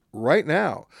ad-free right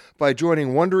now by joining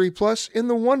Wondery Plus in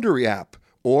the Wondery app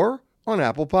or on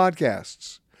Apple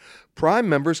Podcasts. Prime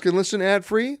members can listen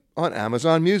ad-free on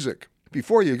Amazon Music.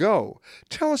 Before you go,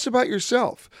 tell us about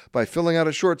yourself by filling out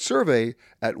a short survey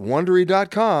at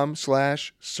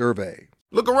Wondery.com/survey.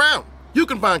 Look around. You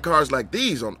can find cars like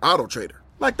these on AutoTrader,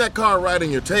 like that car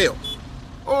riding your tail.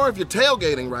 Or if you're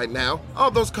tailgating right now, all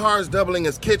those cars doubling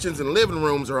as kitchens and living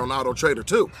rooms are on AutoTrader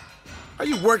too. Are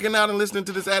you working out and listening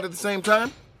to this ad at the same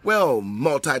time? Well,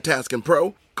 multitasking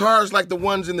pro, cars like the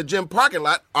ones in the gym parking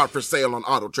lot are for sale on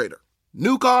AutoTrader.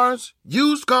 New cars,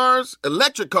 used cars,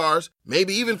 electric cars,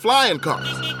 maybe even flying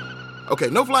cars. Okay,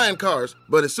 no flying cars,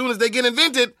 but as soon as they get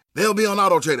invented, they'll be on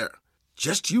AutoTrader.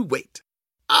 Just you wait.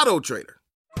 AutoTrader.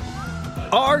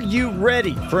 Are you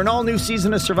ready for an all-new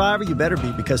season of Survivor? You better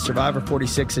be, because Survivor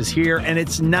 46 is here, and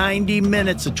it's 90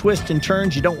 minutes of twists and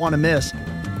turns you don't want to miss.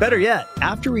 Better yet,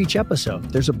 after each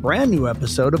episode, there's a brand new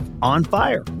episode of On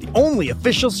Fire, the only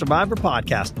official Survivor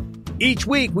podcast. Each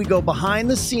week, we go behind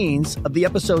the scenes of the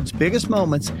episode's biggest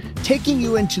moments, taking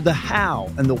you into the how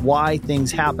and the why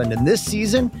things happened. And this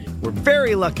season, we're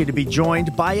very lucky to be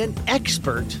joined by an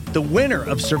expert, the winner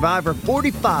of Survivor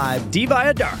 45, Dee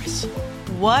Valladares.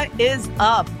 What is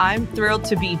up? I'm thrilled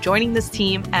to be joining this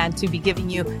team and to be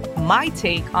giving you my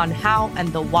take on how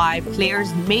and the why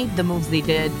players made the moves they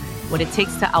did, what it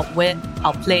takes to outwit,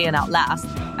 outplay, and outlast,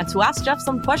 and to ask Jeff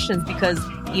some questions, because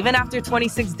even after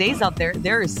 26 days out there,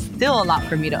 there is still a lot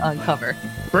for me to uncover.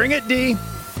 Bring it, Dee.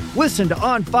 Listen to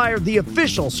On Fire, the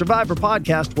official Survivor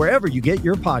podcast, wherever you get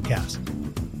your podcast.